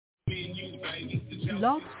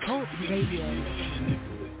Blog Talk Radio.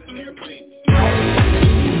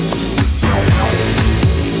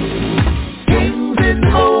 Kings in the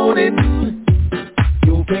morning,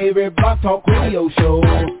 your favorite Blog Talk Radio show.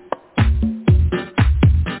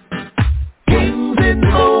 Kings in the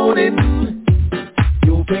morning,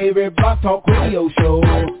 your favorite Blog Talk Radio show.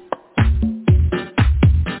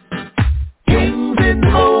 Kings in the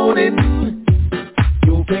morning,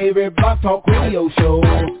 your favorite Blog Talk Radio show.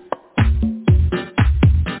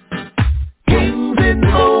 Kings in the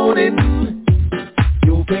morning,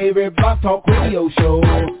 your favorite Blog Talk Radio show.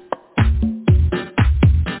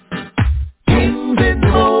 Kings in the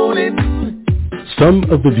morning. Some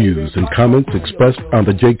of the views and comments expressed on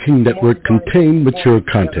the J. King Network contain mature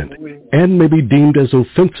content and may be deemed as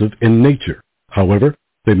offensive in nature. However,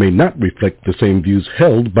 they may not reflect the same views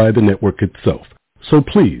held by the network itself. So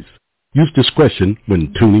please, use discretion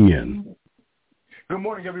when tuning in. Good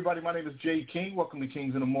morning, everybody. My name is Jay King. Welcome to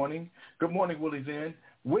Kings in the Morning. Good morning, Willie's In.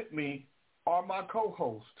 With me are my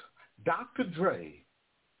co-host, Dr. Dre.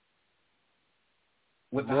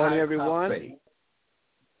 Good morning, everyone. It's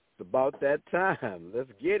about that time.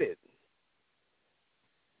 Let's get it.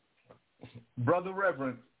 Brother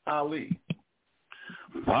Reverend Ali.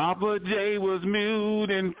 Papa J was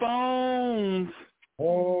muting phones.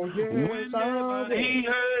 Oh, yeah. Whenever he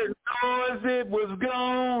heard noise, it was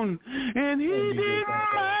gone. And he didn't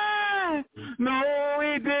mind. No,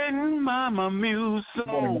 he didn't mind my mute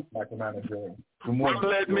song. Good morning.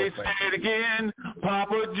 Let me say it again.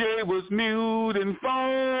 Papa J was muting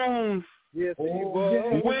phones. Yes, he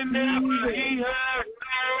was. Whenever he heard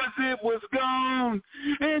noise, it was gone.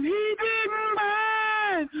 And he didn't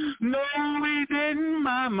mind. No, he didn't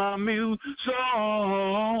mind my mute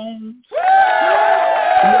songs.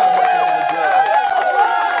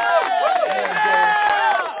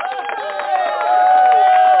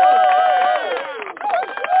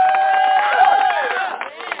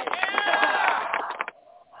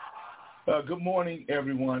 Good morning,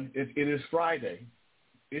 everyone. It is Friday.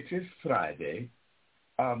 It is Friday.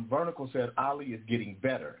 Vernical said Ali is getting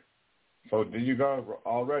better. So there you go,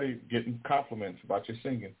 already getting compliments about your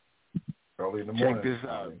singing early in the morning. Check this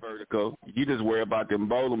out, Vertical. You just worry about them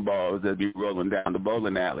bowling balls that be rolling down the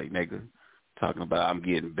bowling alley, nigga. Talking about I'm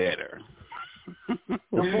getting better. Good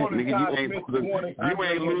morning, nigga, Todd Smith. Good morning. You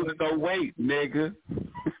ain't losing no weight, nigga.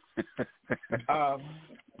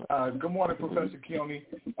 Good morning, Professor Keone.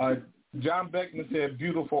 John Beckman said,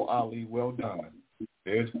 beautiful, Ali. Well done.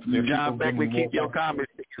 There's John Beckman, keep your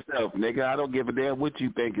comments to yourself, nigga. I don't give a damn what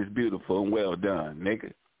you think is beautiful and well done,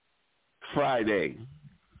 nigga. Friday.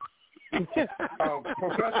 Professor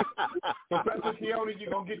Keone, you're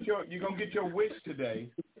gonna get your wish today.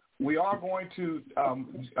 We are going to.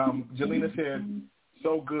 Jelena said,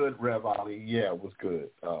 "So good, Rev Ali." Yeah, it was good.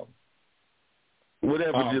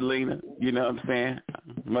 Whatever, Jelena. You know what I'm saying?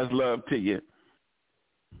 Much love to you.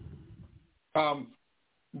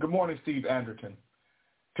 Good morning, Steve Anderton.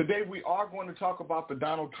 Today we are going to talk about the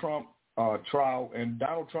Donald Trump trial, and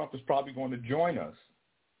Donald Trump is probably going to join us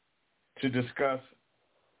to discuss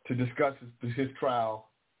his trial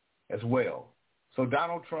as well. So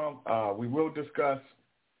Donald Trump, we will discuss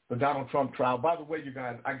the Donald Trump trial. By the way, you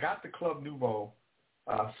guys, I got the Club Nouveau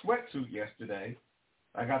sweatsuit yesterday.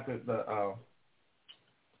 I got the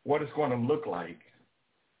what it's going to look like.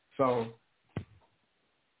 So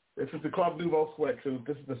this is the Club Nouveau sweatsuit.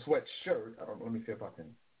 This is the sweatshirt. Let me see if I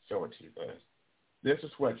can show it to you guys. This is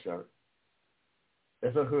a sweatshirt.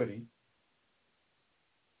 It's a hoodie.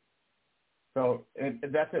 So, and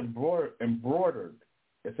that's embroidered.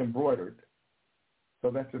 It's embroidered. So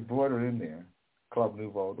that's embroidered in there. Club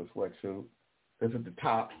Nouveau, the sweatsuit. This is the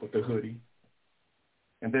top with the hoodie.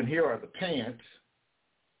 And then here are the pants.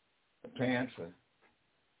 Here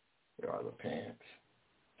are the pants.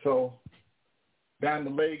 So down the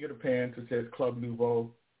leg of the pants, it says Club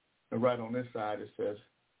Nouveau. And right on this side, it says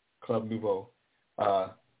Club Nouveau.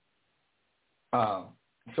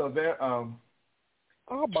 So they're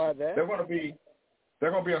I'll buy that. They're going to be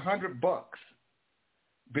 $100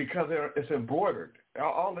 because it's embroidered.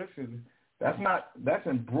 All this is that's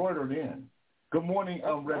embroidered in. Good morning,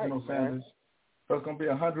 Reginald Sanders. So it's going to be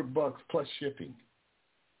 $100 plus shipping.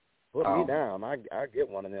 Put me down. I get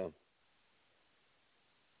one of them.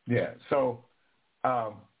 Yeah. So,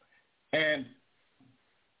 and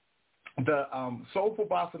the Soulful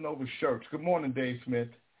Bossa Nova shirts. Good morning, Dave Smith.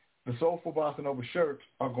 The Soulful Bossa Nova shirts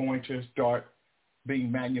are going to start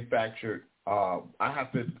being manufactured.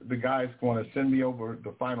 The guy's going to send me over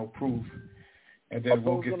the final proof, and then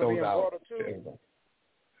we'll get those out.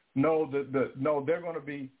 No, they're going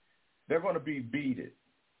to be beaded.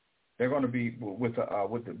 They're going to be with the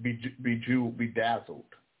bedazzled.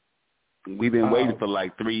 We've been waiting for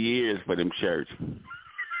like 3 years for them shirts.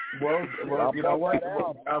 Well, you know what?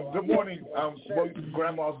 Good morning,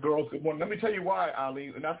 Grandma's girls. Good morning. Let me tell you why, Ali,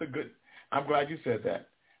 and that's a good. I'm glad you said that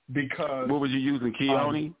because. What was you using,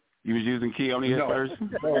 Keone? You was using Keone at first?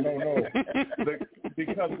 No.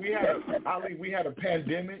 Because we had a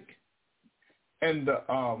pandemic, and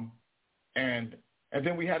and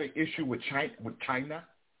then we had an issue with China,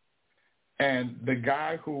 and the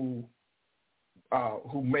guy who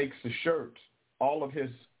makes the shirts, all of his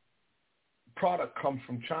product comes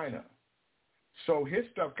from China, so his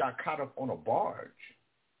stuff got caught up on a barge.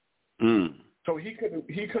 So he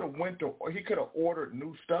could have ordered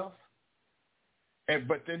new stuff.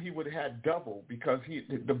 But then he would have had double because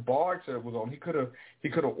the barge that it was on. He could have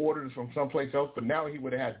ordered it from someplace else, but now he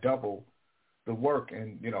would have had double the work.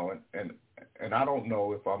 And and I don't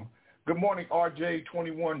know if I'm. Good morning,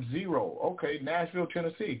 RJ210. Okay, Nashville,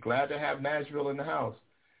 Tennessee. Glad to have Nashville in the house.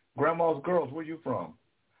 Grandma's girls, where you from?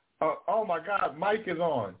 Oh my God, Mike is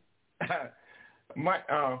on. Mike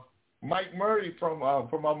Murray from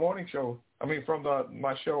my morning show. I mean from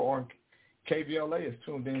my show on KBLA is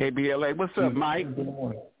tuned in. KBLA, what's up, Mike? Good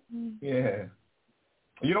morning. Yeah.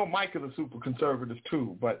 You know Mike is a super conservative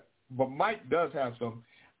too, but Mike does have some.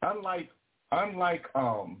 Unlike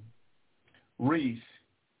Reese,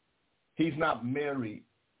 he's not married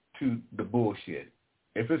to the bullshit.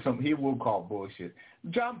 If it's something he will call bullshit.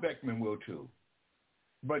 John Beckman will too.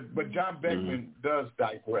 But John Beckman does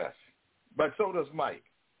digress. But so does Mike.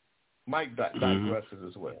 Mike digresses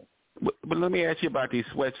as well. But let me ask you about these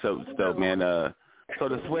sweatsuits, though, man. So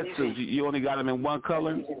the sweatsuits, you only got them in one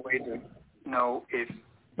color? No, it's...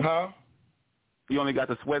 Huh? You only got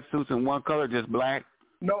the sweatsuits in one color, just black?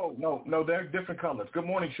 No, they're different colors. Good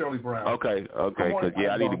morning, Shirley Brown. Okay, because,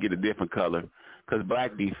 I need to get a different color. Because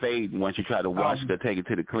black be fading once you try to wash it or take it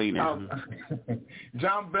to the cleaner.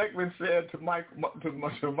 John Beckman said to Mike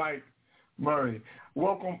Murray,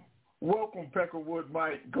 welcome, Peckerwood,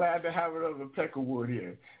 Mike. Glad to have another Peckerwood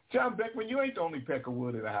here. John Beckman, you ain't the only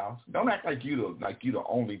Peckerwood in the house. Don't act like you the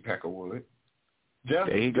only Peckerwood.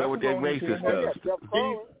 There you go with that racist stuff.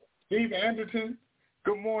 Steve Anderton.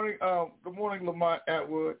 Good morning, Lamont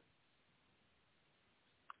Atwood.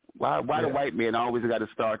 Why the white man always got to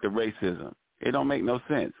start the racism? It don't make no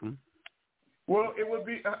sense. Well, it would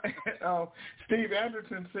be. Steve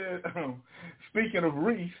Anderton said, speaking of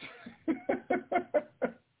Reese.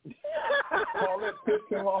 Paulette pissed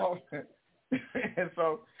him off. And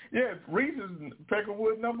so, yeah, Reese is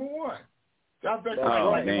Peckerwood number one. John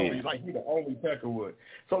Beckman like he's the only Peckerwood.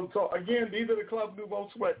 So again, these are the Club Nouveau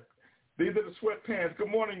sweat. These are the sweatpants. Good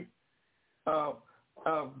morning.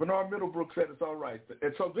 Bernard Middlebrook said it's all right.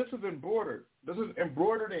 And so this is embroidered. This is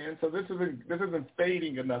embroidered in. So this isn't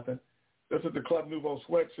fading or nothing. This is the Club Nouveau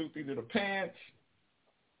sweatsuit. These are the pants.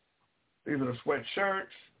 These are the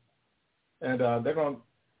sweatshirts, and they're going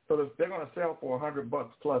to sell for $100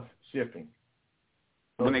 plus shipping.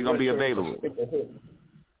 So when they going to be available?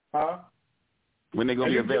 Huh? When they going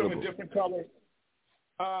to be available? In different colors.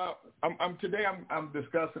 I'm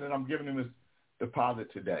discussing it. I'm giving him his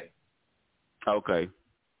deposit today. Okay.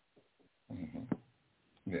 Mm-hmm.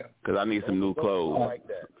 Yeah. Because I need some new clothes. I like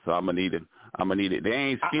that. So I'm gonna need it. They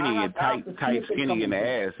ain't skinny and tight skinny in the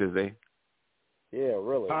ass, is they? Yeah,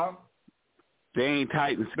 really. Huh? They ain't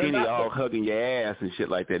tight and skinny all hugging your ass and shit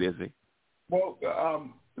like that, is they? Well,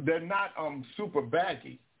 they're not super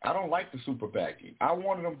baggy. I don't like the super baggy. I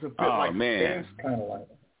wanted them to fit like pants, kind of like.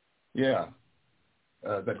 Yeah.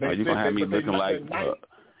 You gonna have me looking like?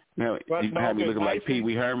 You have me looking like Pee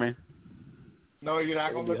Wee Herman? No, you're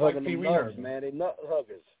not gonna look like Pee Wee Herman. Man, they nut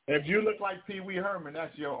huggers. If you look like Pee Wee Herman,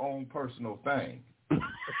 that's your own personal thing.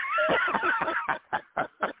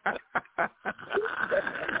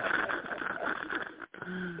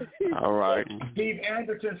 All right. Steve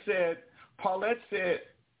Anderton said, Paulette said,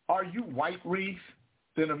 "Are you white, Reese?"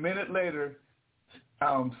 Then a minute later,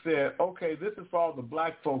 said, "Okay, this is for all the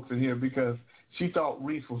black folks in here because she thought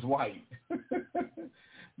Reese was white."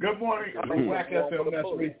 Good morning, Black FM. That's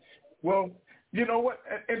Reese. Well, you know what?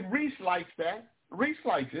 And Reese likes that. Reese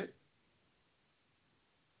likes it.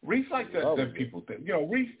 Reese likes that people think. You know,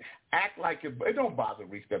 Reese act like it. It don't bother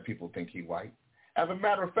Reese that people think he white. As a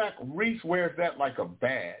matter of fact, Reese wears that like a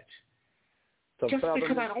badge. Just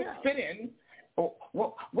because I don't fit in. Oh,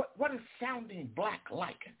 what is sounding black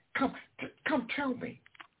like? Come tell me.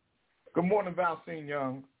 Good morning, Valcine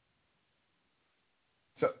Young.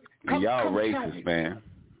 So y'all racist, man.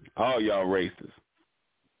 All y'all racist.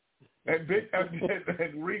 And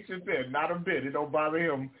Reese is there, not a bit. It don't bother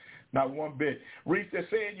him, not one bit. Reese is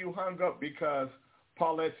saying you hung up because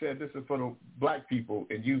Paulette said this is for the black people,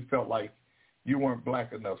 and you felt like you weren't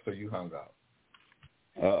black enough, so you hung up.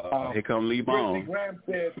 Here come Lee Bone.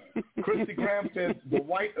 Christy Graham said the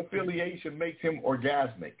white affiliation makes him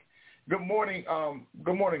orgasmic. Good morning,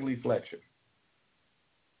 Lee Fletcher.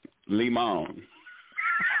 Lee Bone.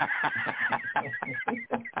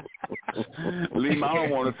 Lee Bone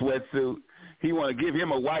want a sweatsuit. He want to give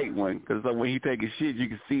him a white one because when he take his shit, you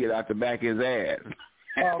can see it out the back of his ass.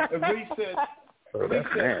 Lee said,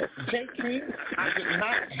 J. King, I did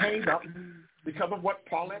not hang up because of what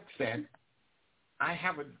Paulette said. I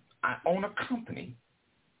own a company,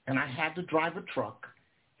 and I had to drive a truck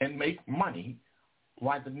and make money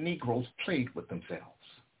while the Negroes played with themselves.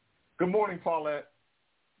 Good morning, Paulette.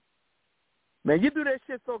 Man, you do that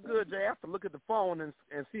shit so good, Jay. I have to look at the phone and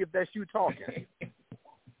see if that's you talking.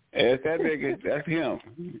 That's that nigga. That's him.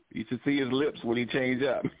 You should see his lips when he change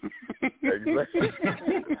up.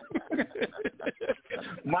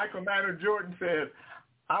 Michael Manor Jordan said,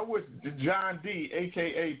 I wish John D.,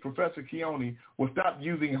 a.k.a. Professor Keone, will stop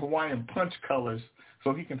using Hawaiian punch colors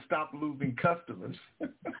so he can stop losing customers.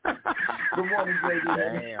 Good morning, baby.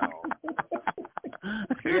 Damn.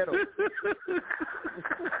 Get him.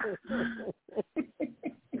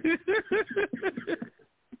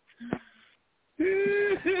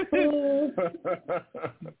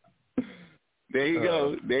 There you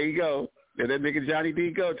go. There that nigga Johnny D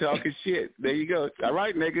go talking shit. There you go. All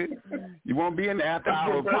right, nigga. You won't be in the after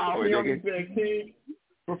hour power, nigga.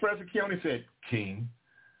 Professor Keone said, King,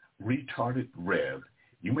 retarded Rev,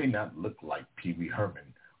 you may not look like Pee Wee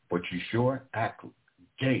Herman, but you sure act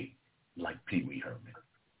gay like Pee Wee Herman.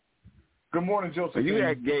 Good morning, Joseph. Well, you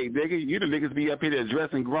act gay, nigga. You the niggas be up here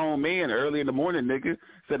addressing grown men early in the morning, nigga,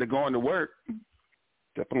 instead of going to work.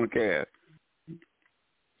 Step on the cab.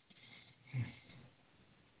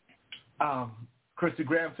 Christy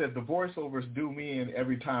Graham said, the voiceovers do me in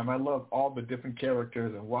every time. I love all the different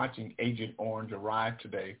characters, and watching Agent Orange arrive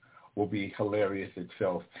today will be hilarious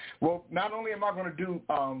itself. Well, not only am I going to do,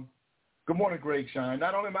 good morning, Greg Shine,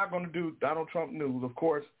 not only am I going to do Donald Trump news, of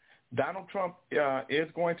course, Donald Trump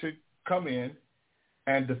is going to come in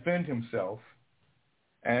and defend himself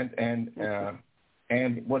and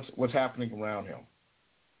what's happening around him.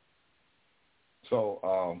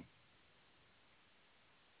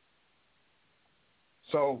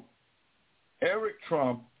 So Eric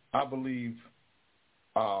Trump, I believe,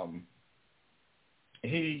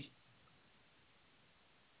 he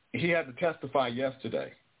had to testify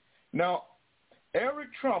yesterday. Now, Eric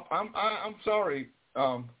Trump, I'm sorry,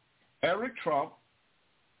 Eric Trump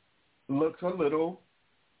looks a little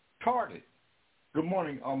tarded. Good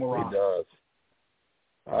morning, Amaran. He does.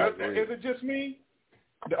 Is it just me?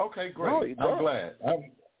 Okay, great. No, he does. I'm glad.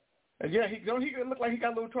 Yeah, he look like he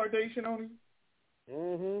got a little tardation on him.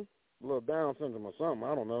 A little Down syndrome or something.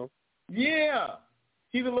 I don't know. Yeah,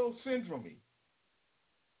 he's a little syndrome-y.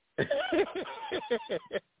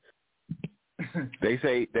 They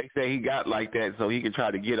say he got like that so he can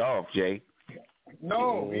try to get off, Jay.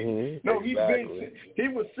 No, he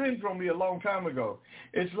was syndrome-y a long time ago.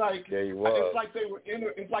 It's like it's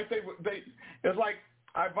like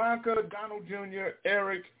Ivanka, Donald Jr.,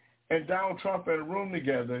 Eric, and Donald Trump in a room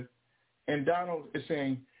together, and Donald is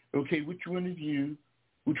saying, okay, which one of you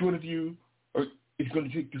is going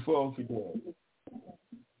to take the fall for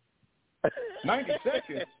that? 90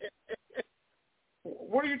 seconds?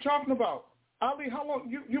 What are you talking about? Ali, how long?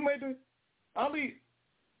 You made Ali,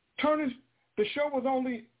 the show was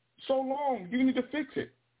only so long. You need to fix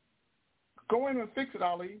it. Go in and fix it,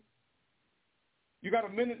 Ali. You got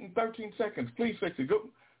 1 minute and 13 seconds. Please fix it.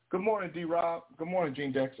 Good morning, D-Rob. Good morning,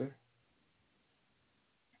 Gene Dexter.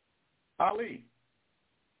 Ali.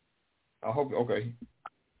 I hope, okay.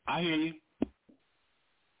 I hear you.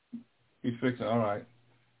 He's fixing it. All right.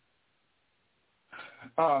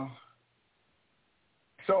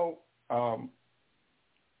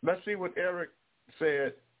 Let's see what Eric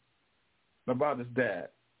said about his dad.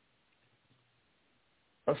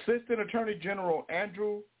 Assistant Attorney General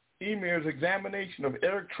Andrew Emir's examination of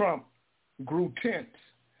Eric Trump grew tense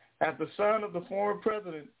as the son of the former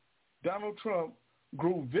president, Donald Trump,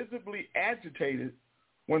 grew visibly agitated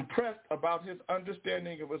when pressed about his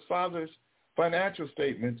understanding of his father's financial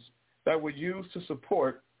statements that were used to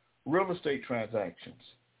support real estate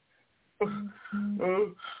transactions. Dad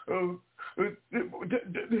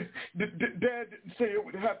didn't say it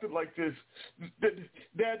would happen like this. Dad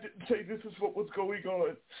didn't say this is what was going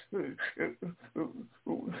on.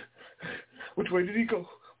 Which way did he go?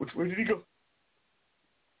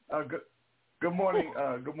 Good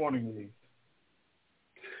morning, Lee.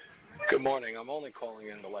 Good morning. I'm only calling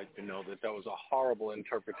in to let you know that was a horrible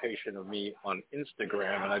interpretation of me on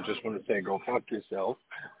Instagram, and I just want to say go fuck yourself.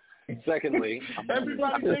 Secondly,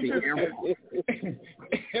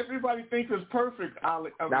 everybody thinks it's perfect.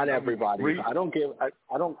 Not everybody. I don't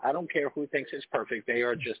care who thinks it's perfect. They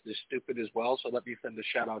are just as stupid as well. So let me send a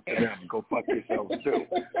shout out to them. Go fuck yourselves too.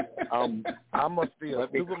 I must be a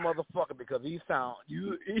stupid motherfucker because he sounds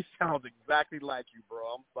exactly like you,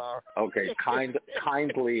 bro. I'm sorry. Okay,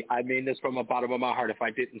 kindly. I mean this from the bottom of my heart. If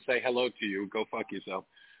I didn't say hello to you, go fuck yourself.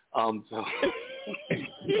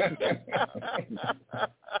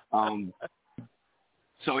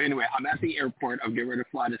 So anyway, I'm at the airport. I'm getting ready to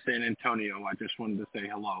fly to San Antonio. I just wanted to say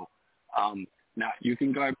hello. Now you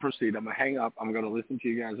can go ahead and proceed. I'm gonna hang up. I'm gonna listen to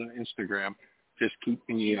you guys on Instagram. Just keep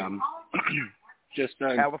me just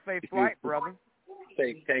have a safe flight, brother.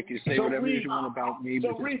 Thank you. Say whatever you want about me,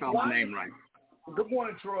 but spell my name right. Good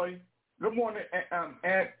morning, Troy. Good morning,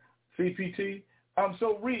 Aunt CPT.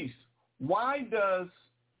 So Reese, why does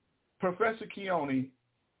Professor Keone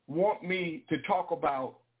want me to talk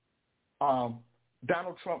about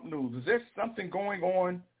Donald Trump news? Is there something going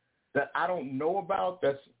on that I don't know about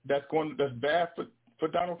that's bad for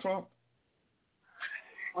Donald Trump?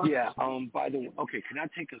 Yeah. By the way, okay, can I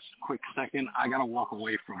take a quick second? I gotta walk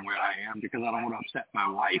away from where I am because I don't want to upset my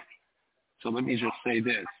wife. So let me just say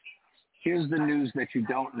this. Here's the news that you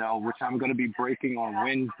don't know, which I'm going to be breaking on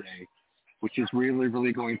Wednesday, which is really,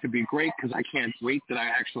 really going to be great because I can't wait that I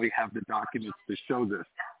actually have the documents to show this.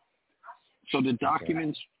 So the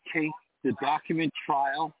documents the document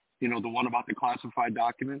trial, the one about the classified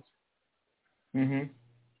documents. Mm-hmm.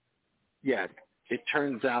 Yeah, it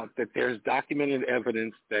turns out that there's documented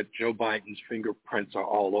evidence that Joe Biden's fingerprints are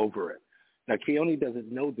all over it. Now, Keone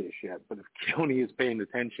doesn't know this yet, but if Keone is paying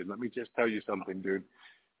attention, let me just tell you something, dude.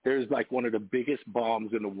 There's like one of the biggest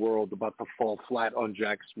bombs in the world about to fall flat on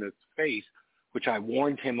Jack Smith's face, which I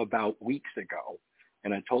warned him about weeks ago.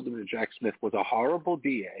 And I told him that Jack Smith was a horrible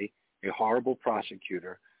DA, a horrible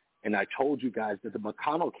prosecutor. And I told you guys that the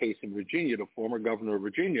McConnell case in Virginia, the former governor of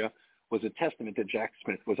Virginia, was a testament that Jack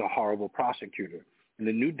Smith was a horrible prosecutor. And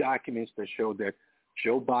the new documents that showed that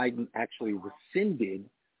Joe Biden actually rescinded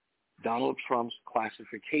Donald Trump's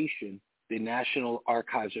classification, the National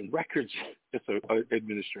Archives and Records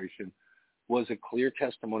Administration, was a clear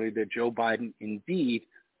testimony that Joe Biden indeed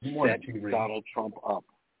set Donald Trump up.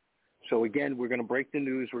 So again, we're going to break the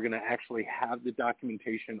news. We're going to actually have the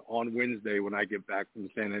documentation on Wednesday when I get back from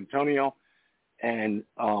San Antonio. And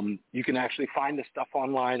you can actually find the stuff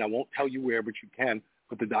online. I won't tell you where, but you can.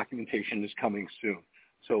 But the documentation is coming soon.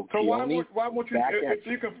 So why won't you, if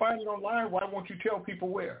you can find it online, why won't you tell people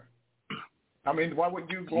where? I mean, why would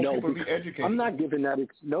you want people to be educated? I'm not giving that.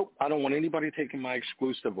 Nope. I don't want anybody taking my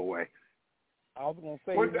exclusive away. I was going to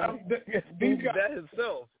say that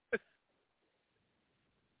himself.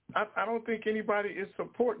 I don't think anybody is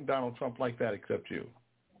supporting Donald Trump like that except you.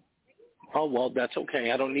 Oh, well, that's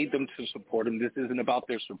okay. I don't need them to support him. This isn't about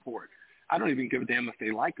their support. I don't even give a damn if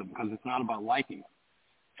they like him because it's not about liking him.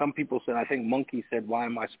 Some people said, I think Monkey said, why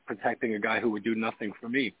am I protecting a guy who would do nothing for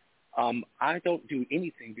me? I don't do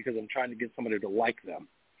anything because I'm trying to get somebody to like them.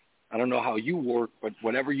 I don't know how you work, but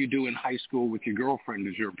whatever you do in high school with your girlfriend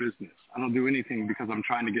is your business. I don't do anything because I'm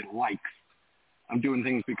trying to get likes. I'm doing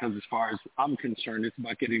things because as far as I'm concerned, it's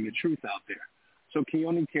about getting the truth out there. So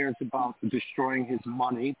Keone cares about destroying his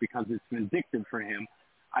money because it's vindictive for him.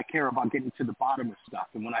 I care about getting to the bottom of stuff.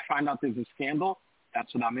 And when I find out there's a scandal,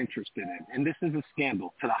 that's what I'm interested in. And this is a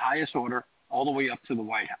scandal to the highest order, all the way up to the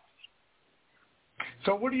White House.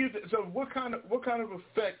 So what kind of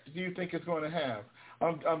effect do you think it's going to have?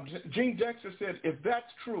 Gene Dexter said, if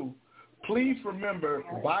that's true, please remember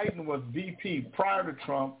Biden was VP prior to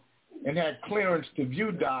Trump and had clearance to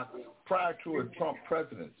view docs prior to a Trump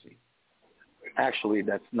presidency. Actually,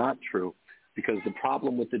 that's not true because the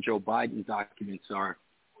problem with the Joe Biden documents are,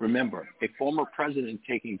 remember, a former president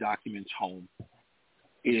taking documents home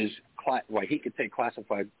is, he could take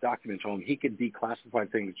classified documents home. He could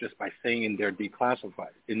declassify things just by saying they're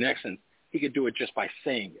declassified. In essence, he could do it just by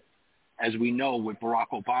saying it. As we know with Barack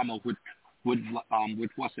Obama, with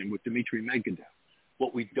Dmitry Medvedev.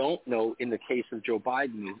 What we don't know in the case of Joe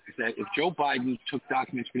Biden is that if Joe Biden took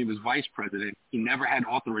documents when he was vice president, he never had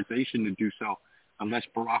authorization to do so unless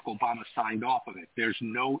Barack Obama signed off on it. There's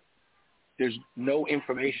no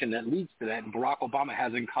information that leads to that, and Barack Obama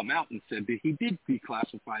hasn't come out and said that he did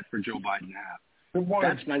declassify for Joe Biden to have.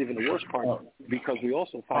 That's not even the worst part, because we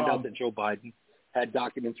also find out that Joe Biden had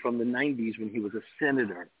documents from the 90s when he was a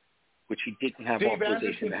senator, which he didn't have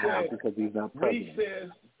authorization to have because he's not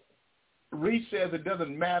president. Reese says it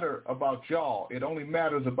doesn't matter about y'all. It only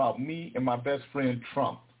matters about me and my best friend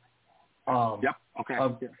Trump. Yep. Okay.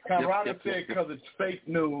 Conrad said because it's fake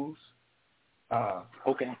news.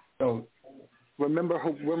 Okay. So remember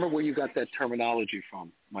where you got that terminology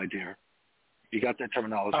from, my dear. You got that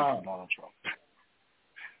terminology from Donald Trump.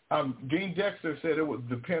 Dean Dexter said it would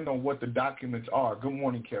depend on what the documents are. Good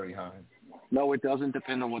morning, Kerry Hines. No, it doesn't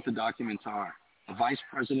depend on what the documents are. The vice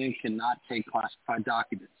president cannot take classified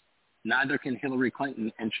documents. Neither can Hillary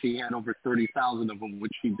Clinton, and she had over 30,000 of them,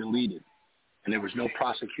 which she deleted, and there was no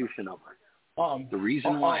prosecution of her. The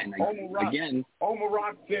reason why, and again, Omar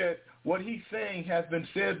Rock said what he's saying has been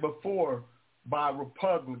said before by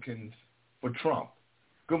Republicans for Trump.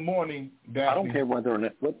 Good morning, Daphne. I don't care whether or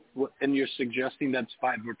not, and you're suggesting that's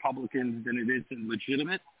by Republicans, then it isn't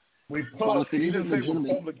legitimate? He didn't say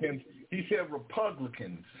Republicans. He said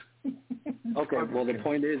Republicans. Okay, well, the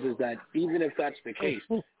point is that even if that's the case,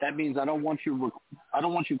 that means I don't want you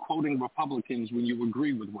quoting Republicans when you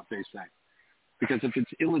agree with what they say. Because if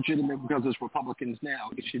it's illegitimate because it's Republicans now,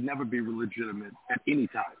 it should never be legitimate at any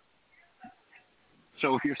time.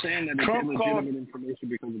 So if you're saying that it's illegitimate information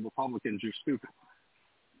because of Republicans, you're stupid.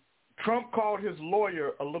 Trump called his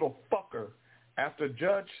lawyer a little fucker after a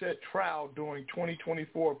judge set trial during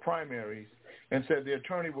 2024 primaries and said the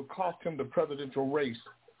attorney would cost him the presidential race,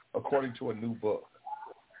 according to a new book.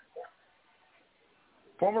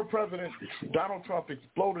 Former President Donald Trump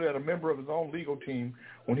exploded at a member of his own legal team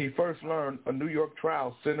when he first learned a New York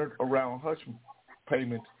trial centered around hush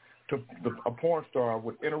payments to a porn star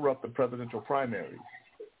would interrupt the presidential primaries.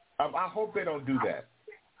 I hope they don't do that.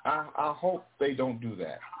 I hope they don't do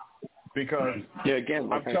that. Because again,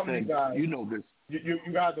 like I'm telling you guys, you know this. You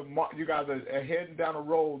guys are heading down a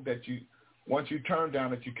road that once you turn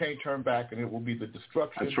down it, you can't turn back, and it will be the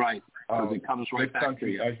destruction. That's right. Because it comes right back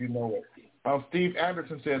country to you. As you know it. Steve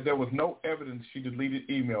Anderson said there was no evidence she deleted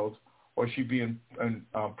emails or she'd be in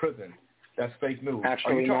prison. That's fake news.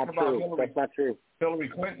 Actually, are you talking not about true. That's not true. Hillary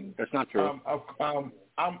Clinton? That's not true.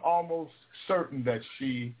 I'm almost certain that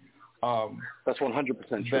she. That's 100%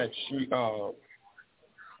 true. That she.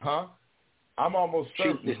 I'm almost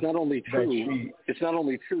certain. It's not only true. It's not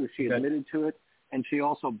only true. She admitted to it, and she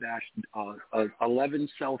also bashed 11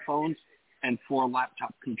 cell phones and 4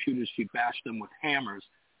 laptop computers. She bashed them with hammers,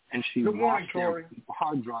 and she washed their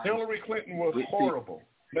hard drives. Hillary Clinton was horrible.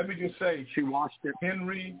 Let me just say, she washed it.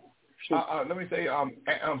 Henry. Let me say,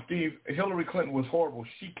 Steve. Hillary Clinton was horrible.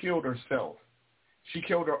 She killed herself. She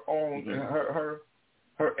killed her own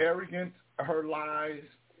her arrogance, her lies,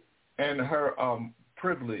 and her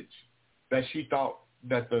privilege. That she thought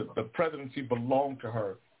that the presidency belonged to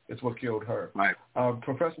her is what killed her. Right.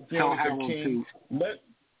 Professor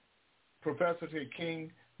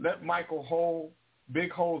King, let Michael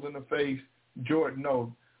big holes in the face, Jordan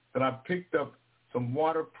know that I picked up some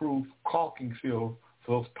waterproof caulking seal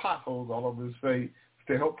for those potholes all over his face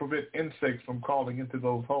to help prevent insects from crawling into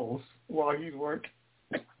those holes while he's working.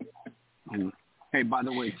 Hey, by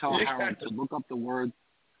the way, tell Harold to look up the word.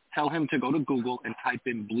 Tell him to go to Google and type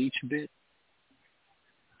in bleach bit.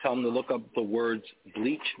 Tell him to look up the words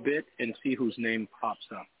bleach bit and see whose name pops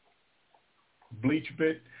up. Bleach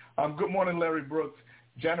bit. Good morning, Larry Brooks.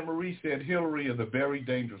 Jana Marie said Hillary is a very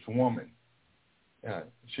dangerous woman.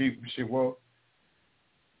 She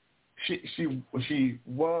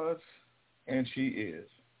was and she is.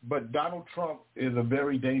 But Donald Trump is a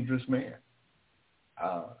very dangerous man.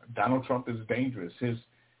 Donald Trump is dangerous.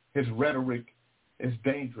 His rhetoric is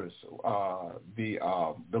dangerous.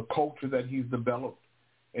 The culture that he's developed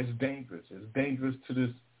is dangerous. It's dangerous to this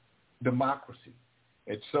democracy.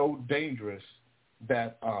 It's so dangerous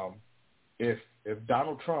that if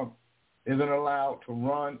Donald Trump isn't allowed to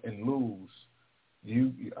run and lose,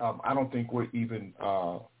 I don't think we're even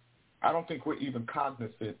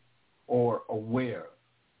cognizant or aware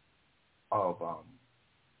of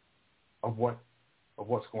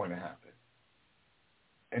what's going to happen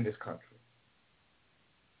in this country.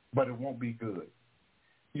 But it won't be good.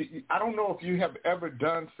 I don't know if you have ever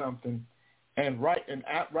done something, and right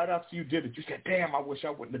after you did it, you said, "Damn, I wish I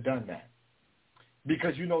wouldn't have done that,"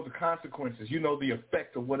 because you know the consequences, you know the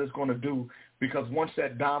effect of what it's going to do. Because once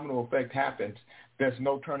that domino effect happens, there's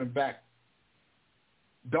no turning back.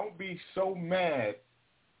 Don't be so mad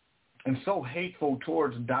and so hateful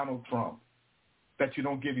towards Donald Trump that you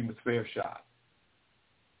don't give him a fair shot.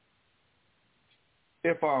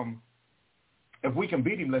 If we can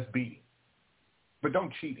beat him, let's beat him. But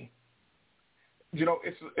don't cheat him. You know,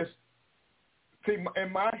 it's see,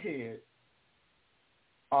 in my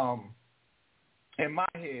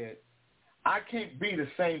head, I can't be the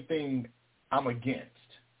same thing I'm against.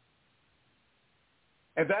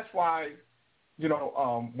 And that's why, you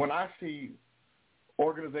know, when I see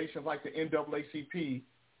organizations like the NAACP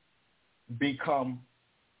become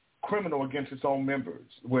criminal against its own members,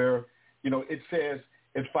 where, it says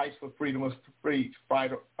it fights for freedom of speech,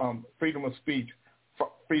 freedom of speech,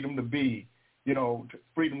 freedom to be,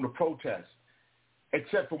 freedom to protest,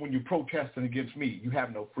 except for when you're protesting against me, you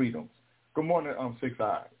have no freedoms. Good morning, Six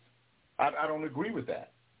Eyes. I don't agree with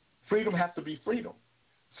that. Freedom has to be freedom.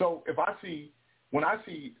 So when I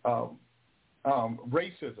see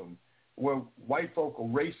racism, where white folk are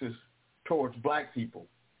racist towards black people,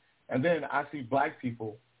 and then I see black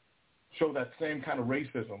people show that same kind of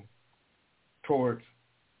racism towards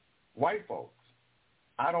white folks,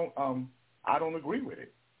 I don't agree with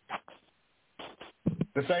it.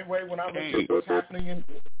 The same way when I look at what's happening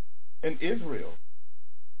in Israel.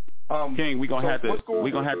 King, we're gonna have to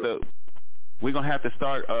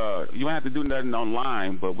start. You don't have to do nothing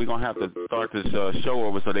online, but we're gonna have to start this show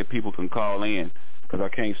over so that people can call in, because I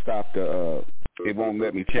can't stop the. It won't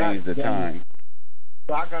let me change the time.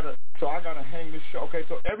 So I gotta hang this show. Okay,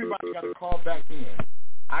 so everybody gotta call back in.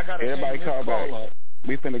 I gotta everybody hang this call back. Up.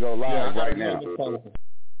 We finna go live right now.